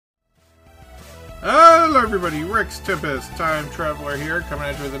Hello everybody, RexTempus, Time Traveler here, coming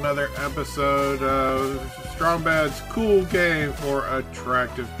at you with another episode of Strong Bad's cool game for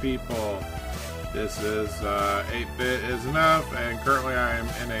attractive people. This is 8-bit is enough, and currently I am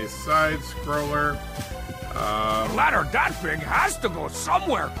in a side-scroller. The ladder that big has to go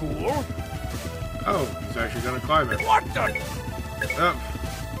somewhere cool. Oh, he's actually going to climb it. What the? Oh.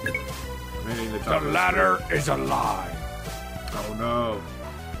 The ladder is a lie. Oh no.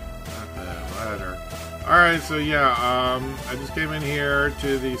 Not the ladder. Alright, so yeah, I just came in here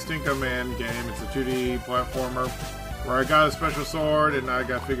to the Stinko Man game. It's a 2D platformer where I got a special sword and I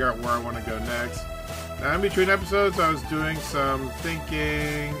got to figure out where I want to go next. Now, in between episodes, I was doing some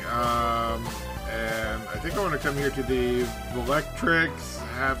thinking, and I think I want to come here to the Videlectrix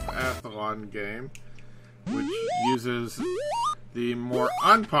half-athlon game, which uses the more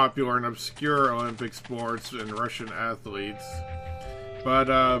unpopular and obscure Olympic sports and Russian athletes. But,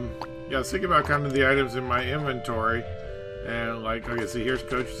 yeah, I was thinking about kind of the items in my inventory. And, like, okay, see, here's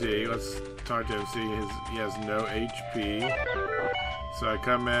Coach Z. Let's talk to him. See, he has no HP. So I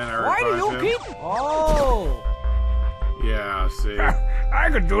come in, I revive him. Oh! Yeah, see. I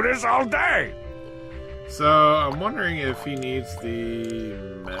could do this all day! So, I'm wondering if he needs the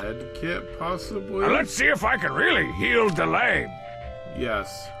med kit, possibly? Now let's see if I can really heal the lame.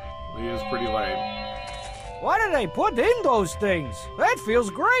 Yes, he is pretty lame. Why did they put in those things? That feels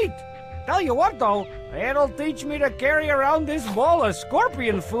great. Tell you what, though, it'll teach me to carry around this ball of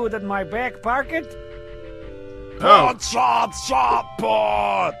scorpion food in my back pocket. Oh.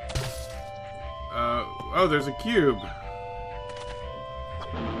 Pot! Oh, there's a cube.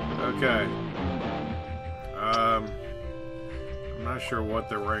 Okay. I'm not sure what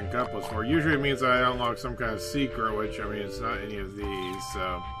the rank up was for. Usually it means I unlock some kind of secret, which, I mean, it's not any of these,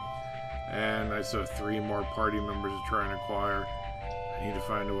 so... And I still have 3 more party members to try and acquire. I need to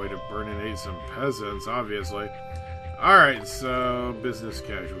find a way to burninate some peasants, obviously. Alright, so... business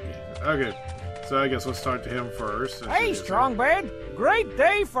casualty. Okay, so I guess let's talk to him first. Hey, Strong Bad! Great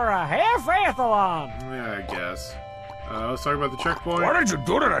day for a half-athlon! Yeah, I guess. Let's talk about the checkpoint. What did you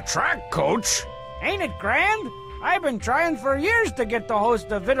do to the track, Coach? Ain't it grand? I've been trying for years to get to host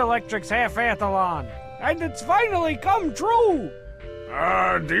the Videlectrix half-athlon, and it's finally come true!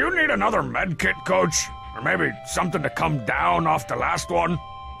 Do you need another med kit, Coach? Or maybe something to come down off the last one?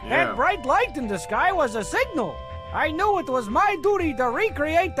 Yeah. That bright light in the sky was a signal. I knew it was my duty to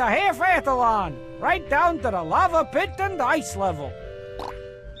recreate the half-athlon, right down to the lava pit and ice level.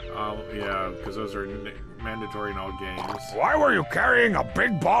 Yeah, because those are mandatory in all games. Why were you carrying a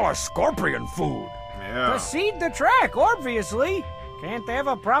big ball of scorpion food? Yeah. To seed the track, obviously. Can't have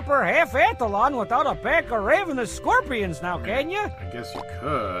a proper half-athlon without a pack of ravenous scorpions now, can you? I guess you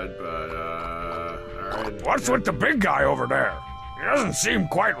could, but, alright. What's with the big guy over there? He doesn't seem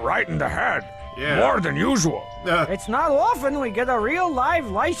quite right in the head. Yeah. More than usual. It's not often we get a real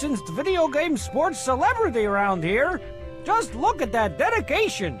live licensed video game sports celebrity around here. Just look at that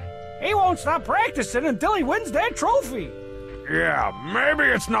dedication. He won't stop practicing until he wins that trophy. Yeah, maybe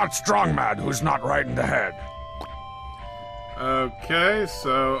it's not Strong Mad who's not right in the head. Okay,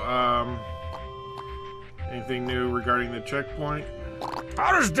 so, anything new regarding the checkpoint?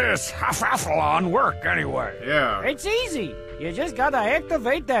 How does this half-athlon work, anyway? Yeah. It's easy. You just gotta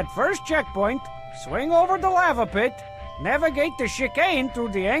activate that first checkpoint, swing over the lava pit, navigate the chicane through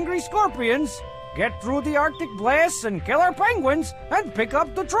the angry scorpions, get through the Arctic blasts and killer penguins, and pick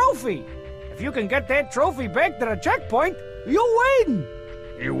up the trophy. If you can get that trophy back to the checkpoint, you win!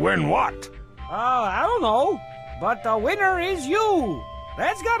 You win what? I don't know. But the winner is you.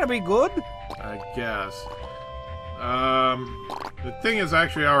 That's gotta be good. I guess. The thing is,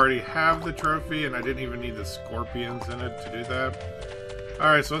 actually, I already have the trophy, and I didn't even need the scorpions in it to do that.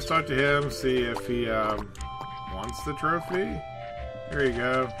 Alright, so let's talk to him, see if he, wants the trophy. Here you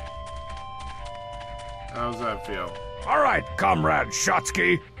go. How's that feel? All right, Comrade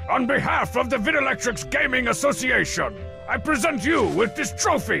Shotsky. On behalf of the Videlectrix Gaming Association, I present you with this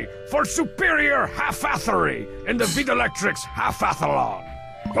trophy for superior half-athery in the Videlectrix half-athlon.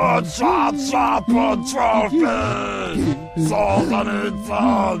 Good shot, trophy!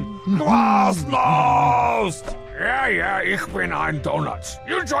 Glasnost! Yeah, ich bin ein Donuts.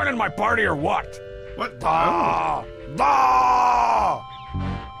 You joining my party or what? What? Da!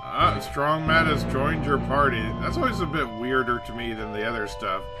 Strong Matt has joined your party. That's always a bit weirder to me than the other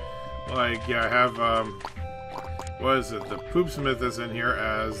stuff. Like, yeah, I have, what is it? The Poopsmith is in here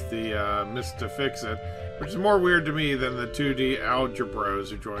as the, Mr. Fix-It, which is more weird to me than the 2D Algebros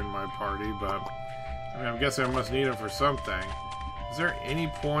who joined my party, but, I mean, I'm guessing I must need him for something. Is there any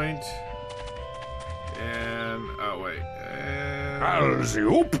point in, oh, wait,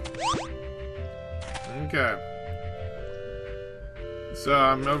 Alley-oop. Okay. So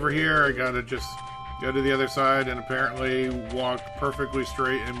I'm over here. I gotta just go to the other side and apparently walk perfectly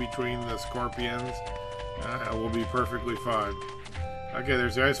straight in between the scorpions. We'll be perfectly fine. Okay,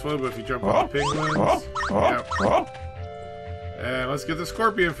 there's the ice floe, but if you jump on the penguins... Yep. And let's get the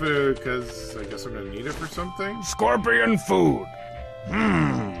scorpion food, because I guess I'm going to need it for something. Scorpion food.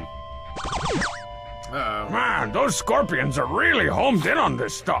 Uh-oh. Man, those scorpions are really homed in on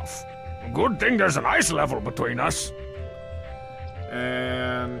this stuff. Good thing there's an ice level between us.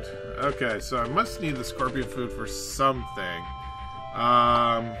 And... okay, so I must need the scorpion food for something.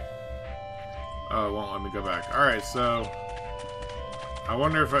 Oh, it won't let me go back. Alright, so... I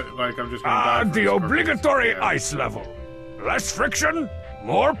wonder if I'm just gonna die from the obligatory yeah. ice level. Less friction,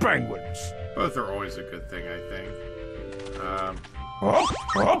 more penguins. Both are always a good thing, I think.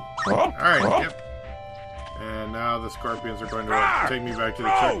 Alright, yep. And now the scorpions are going to take me back to the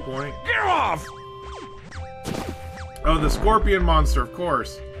checkpoint. Get off! Oh, the scorpion monster, of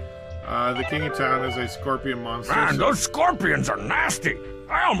course. The king of town is a scorpion monster. Man, those scorpions are nasty.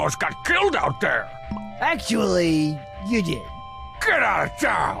 I almost got killed out there. Actually, you did. Get out of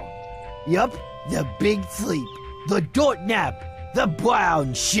town! Yup, the big sleep, the dort nap, the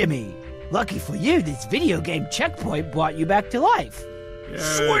brown shimmy. Lucky for you, this video game checkpoint brought you back to life. Yay.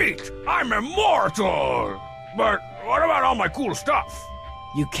 Sweet! I'm immortal! But what about all my cool stuff?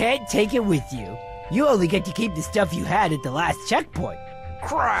 You can't take it with you. You only get to keep the stuff you had at the last checkpoint.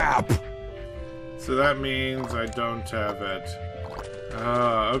 Crap! So that means I don't have it.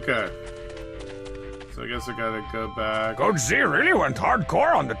 Okay. So I guess I gotta go back. Coach Z really went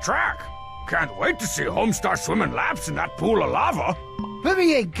hardcore on the track. Can't wait to see Homestar swimming laps in that pool of lava. Let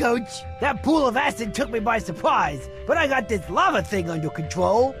me in, Coach. That pool of acid took me by surprise, but I got this lava thing under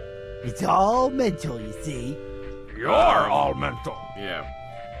control. It's all mental, you see. You're all mental. Yeah.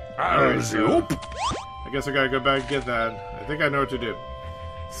 Alright, so I guess I gotta go back and get that. I think I know what to do.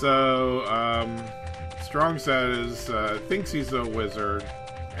 So, Strong says, thinks he's a wizard.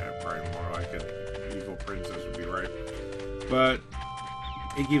 Yeah, probably more like an evil princess would be right. But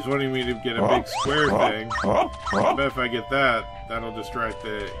he keeps wanting me to get a big square thing. I bet if I get that, that'll distract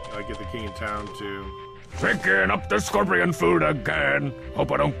get the king of town to... Picking up the scorpion food again.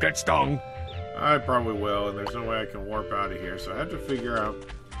 Hope I don't get stung. I probably will, and there's no way I can warp out of here, so I have to figure out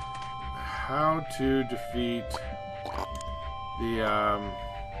how to defeat the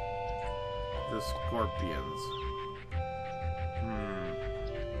scorpions.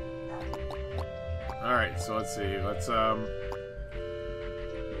 Alright, so let's see. Let's, I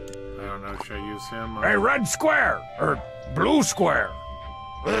don't know, should I use him? Hey, red square! Or blue square!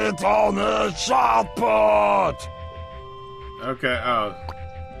 It's on the shot put! Okay, oh.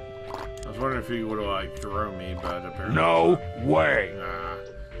 I was wondering if he would have, like, thrown me, but apparently... No way!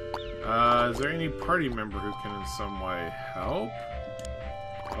 Nah. Is there any party member who can in some way help?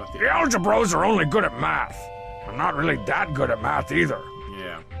 The Algebros are only good at math. I'm not really that good at math either.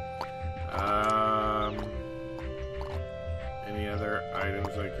 Yeah. Any other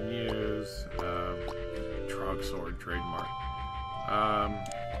items I can use? Trog sword trademark. I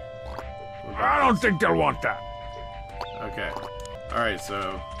don't think they'll want that. Okay. Alright,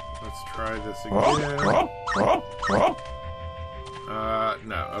 so let's try this again.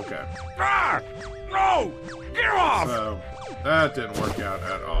 No, okay. Ah! No! Get off! So, that didn't work out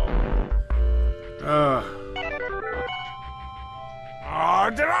at all.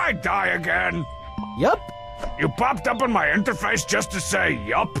 Did I die again? Yup. You popped up on my interface just to say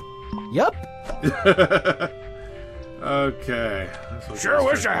yup? Yup. Okay. Sure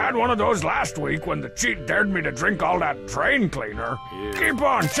wish I had one of those last week when the cheat dared me to drink all that drain cleaner. Yeah. Keep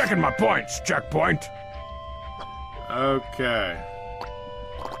on checking my points, checkpoint. Okay.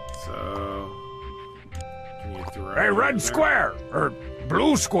 So... can you throw... Hey, red square! Or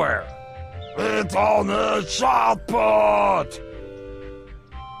blue square! It's on the shot put!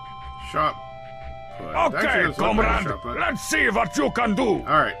 Shot put. Okay, comrade, let's see what you can do.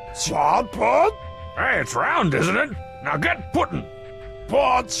 Alright. Shot put? Hey, it's round, isn't it? Now get putting.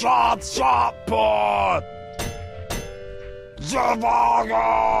 Put, shot put!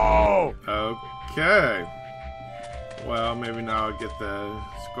 Zavago! Okay. Well, maybe now I'll get the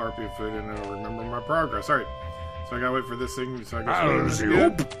scorpion food and I'll remember my progress. Alright. So I gotta wait for this thing so I can...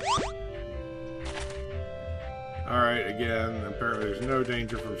 Alright, again, apparently there's no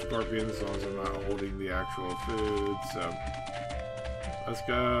danger from scorpions as long as I'm not holding the actual food, so... let's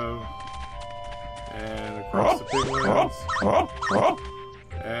go. And across the penguins.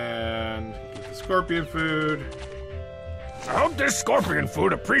 And get the scorpion food. I hope this scorpion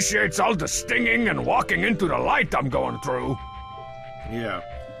food appreciates all the stinging and walking into the light I'm going through. Yeah.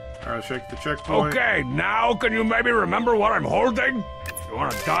 Alright, shake the checkpoint. Okay, now can you maybe remember what I'm holding? If you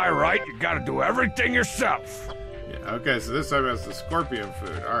want to die right, you gotta do everything yourself. Yeah, okay, so this time it's the scorpion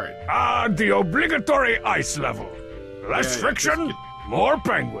food. Alright. The obligatory ice level. Less Yeah, friction, more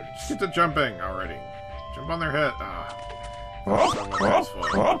penguins. Get to jumping already. Jump on their head. Ah. Hop, Someone hop, else will.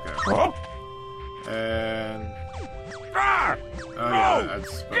 hop, Okay. hop. And... Ah! Oh, yeah, No!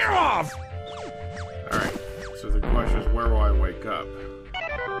 that's supposed Get to- off! Alright, so the question is, where will I wake up?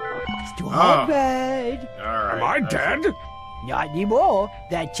 Strawberry. Alright. Am I dead? Not anymore.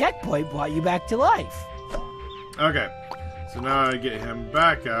 That checkpoint brought you back to life. Okay, so now I get him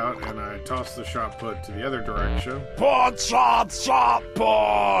back out, and I toss the shot put to the other direction. Put shot,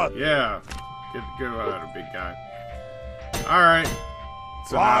 put! Yeah, get out of big guy. Alright,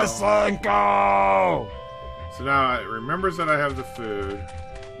 so now it remembers that I have the food,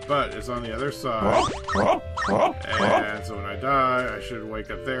 but it's on the other side. And so when I die, I should wake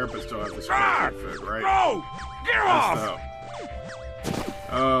up there, but still have the scorpion food, right? No! Get off! Messed up.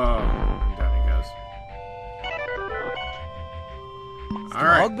 Oh, and down he goes.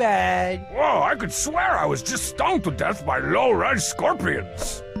 Alright. Strawberry. Whoa, I could swear I was just stung to death by low-red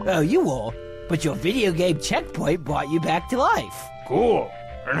scorpions. Oh, you were. But your video game checkpoint brought you back to life. Cool.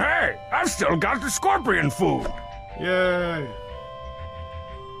 And hey, I've still got the scorpion food. Yay.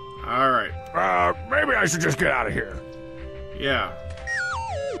 Alright. Maybe I should just get out of here. Yeah.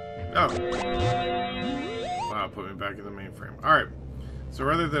 Oh. Wow, put me back in the mainframe. Alright. So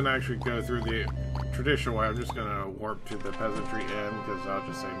rather than actually go through the traditional way, I'm just going to warp to the peasantry end because that'll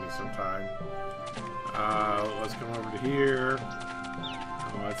just save me some time. Let's come over to here.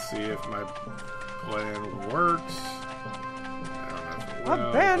 Let's see if my plan works. I don't know if it will,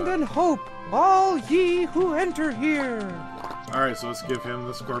 Abandon hope, all ye who enter here. Alright, so let's give him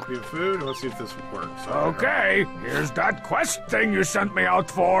the scorpion food and let's see if this works. Okay, here's that quest thing you sent me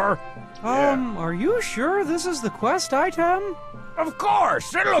out for. Yeah. Are you sure this is the quest item? Of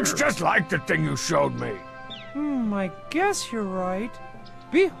course, it looks just like the thing you showed me. I guess you're right.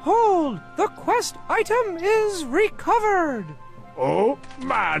 Behold, the quest item is recovered. Oh,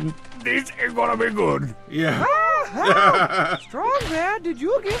 man, this is gonna be good. Yeah. Strong man, did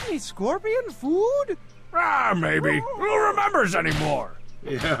you give me scorpion food? Maybe. Who remembers anymore?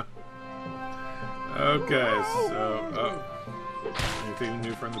 Yeah. Okay, so... anything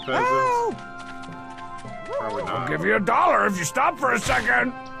new from the peasants? Help! Probably I'll not. give you $1 if you stop for a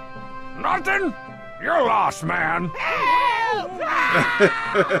second. Nothing? You're lost, man. Help me!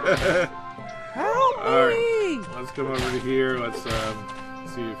 Alright, let's come over to here. Let's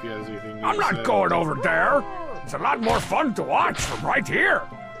see if he has anything new I'm to not say. going over there. It's a lot more fun to watch from right here.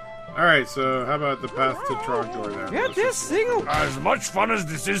 Alright, so how about the path to Trogdor then? Get this thing away! As much fun as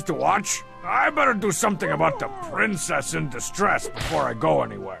this is to watch, I better do something about the princess in distress before I go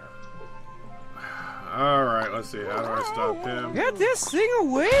anywhere. Alright, let's see. How do I stop him? Get this thing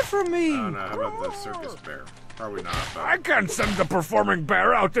away from me! Oh no, how about the circus bear? Probably not, but... I can't send the performing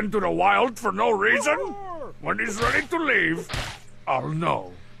bear out into the wild for no reason. When he's ready to leave, I'll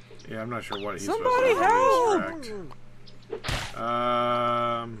know. Yeah, I'm not sure what he's Somebody supposed to distract.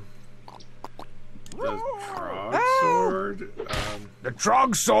 The Trog sword? The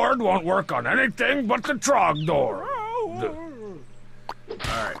Trog sword won't work on anything but the Trogdor.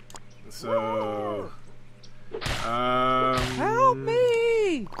 Alright, so... Help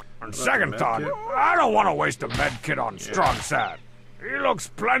me! On second med thought, kit? I don't want to waste a med kit on Strong Sad. He looks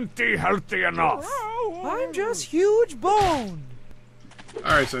plenty healthy enough. I'm just huge bone.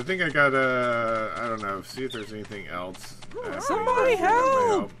 Alright, so I think I gotta... I don't know, see if there's anything else. Somebody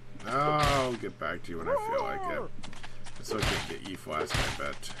help! I'll get back to you when I feel like it. So I can get E-Flask, I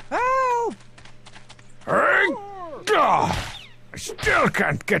bet. Help! Hey! Gah! I still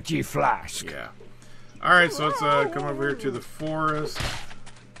can't get ye flask. Yeah. Alright, so let's come over here to the forest.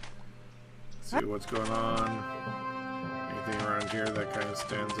 See what's going on. Anything around here that kind of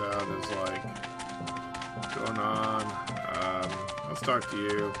stands out as like... what's going on? Let's talk to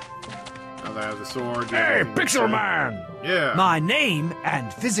you. Now that I have the sword. do you have Hey, anything to Pixel say? Man! Yeah. My name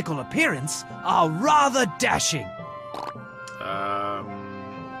and physical appearance are rather dashing.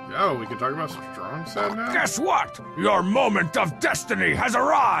 Oh, we can talk about Strong Sad now? Guess what? Your moment of destiny has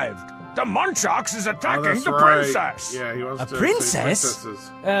arrived. The Munchauks is Oh, attacking that's the right. princess. Yeah, he wants A to princess? say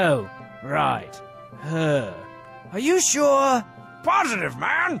princesses. Oh, right. Her. Are you sure? Positive,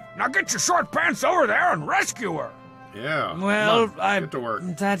 man. Now get your short pants over there and rescue her. Yeah. Well, Come on, get to work.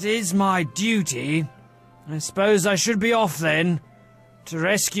 that is my duty. I suppose I should be off then. To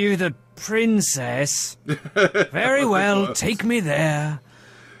rescue the princess. Very well, take me there.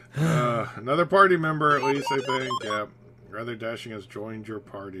 Another party member, at least, I think. Yeah. Rather Dashing has joined your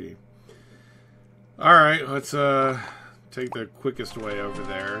party. Alright, let's take the quickest way over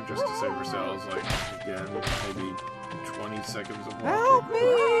there just to save ourselves, like, again, maybe 20 seconds of walking. Help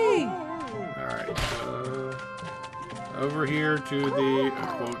me! Alright, over here to the,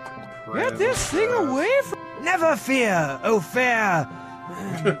 quote, Get this thing away from... Never fear, oh fair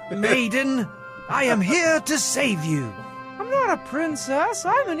maiden. I am here to save you. I'm not a princess.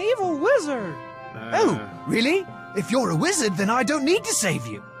 I'm an evil wizard. Oh, really? If you're a wizard, then I don't need to save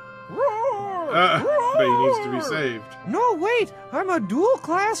you. But he needs to be saved. No, wait. I'm a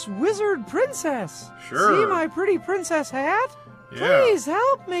dual-class wizard princess. Sure. See my pretty princess hat? Yeah. Please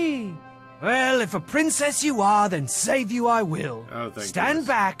help me. Well, if a princess you are, then save you I will. Oh, thank Stand goodness.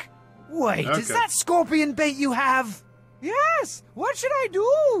 back. Wait, Okay. is that scorpion bait you have? Yes. What should I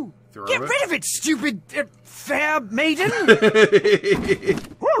do? Throw Get it. rid of it, stupid fair maiden.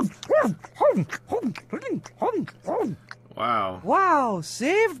 Wow. Wow,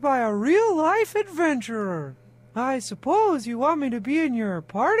 saved by a real-life adventurer. I suppose you want me to be in your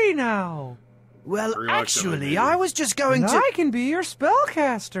party now. Well, Reluctantly, actually, maybe. I was just going And to... I can be your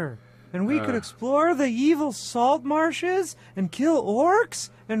spellcaster. And we could explore the evil salt marshes and kill orcs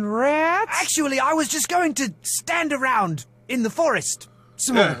and rats. Actually, I was just going to stand around in the forest.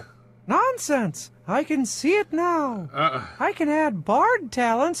 Some Yeah. more. Nonsense. I can see it now. I can add bard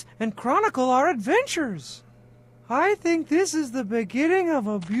talents and chronicle our adventures. I think this is the beginning of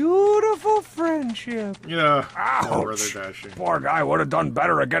a beautiful friendship. Yeah. No, Brother Ouch! Dashing. Poor guy would have done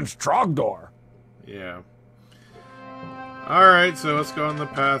better against Trogdor. Yeah. Alright, so let's go on the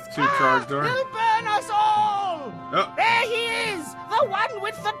path to Trogdor. He'll burn us all! Oh, There he is! The one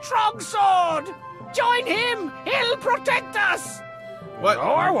with the Trog sword! Join him! He'll protect us! what? No,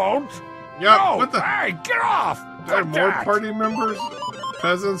 I won't. Yeah, No, what the? hey, get off! There are Quit more that. party members?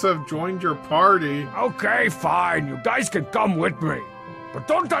 Peasants have joined your party. Okay, fine. You guys can come with me. But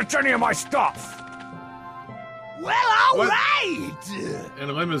don't touch any of my stuff. Well, all What? right. In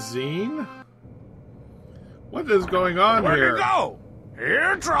a limousine? What is going on Where'd here? you go?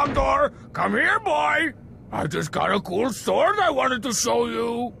 Here, Trogdor. Come here, boy. I just got a cool sword I wanted to show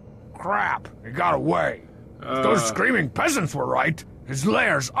you. Crap, he got away. If those screaming peasants were right, his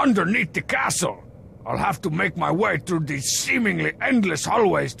lair's underneath the castle. I'll have to make my way through these seemingly endless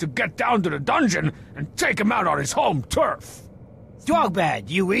hallways to get down to the dungeon and take him out on his home turf. Drogbad,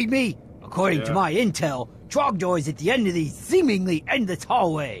 you read me? According to Yeah. my intel, Trogdor is at the end of these seemingly endless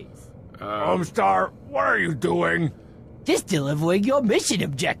hallways. Homestar, what are you doing? Just delivering your mission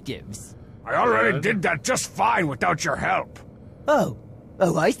objectives. I already Good. did that just fine without your help. Oh,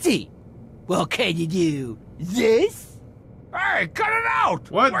 I see. Well, can you do this? Hey, cut it out!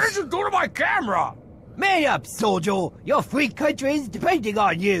 What? What did you do to my camera? Man up, soldier. Your free country's depending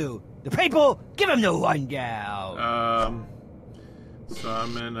on you. The people, give them the rundown. So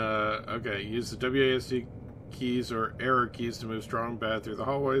I'm in, okay, use the WASD keys or arrow keys to move Strong Bad through the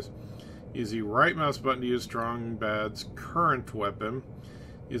hallways. Use the right mouse button to use Strong Bad's current weapon.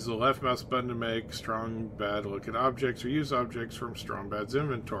 Use the left mouse button to make Strong Bad look at objects or use objects from Strong Bad's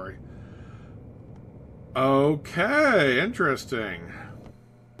inventory. Okay, interesting.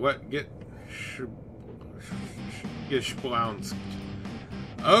 What? Get splounced.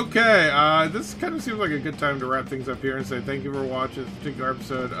 Okay, this kind of seems like a good time to wrap things up here and say thank you for watching this particular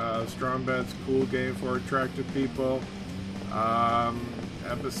episode of Strong Bad's cool game for attractive people.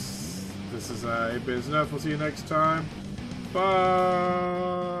 This is 8 Bit Enough. We'll see you next time.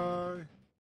 Bye.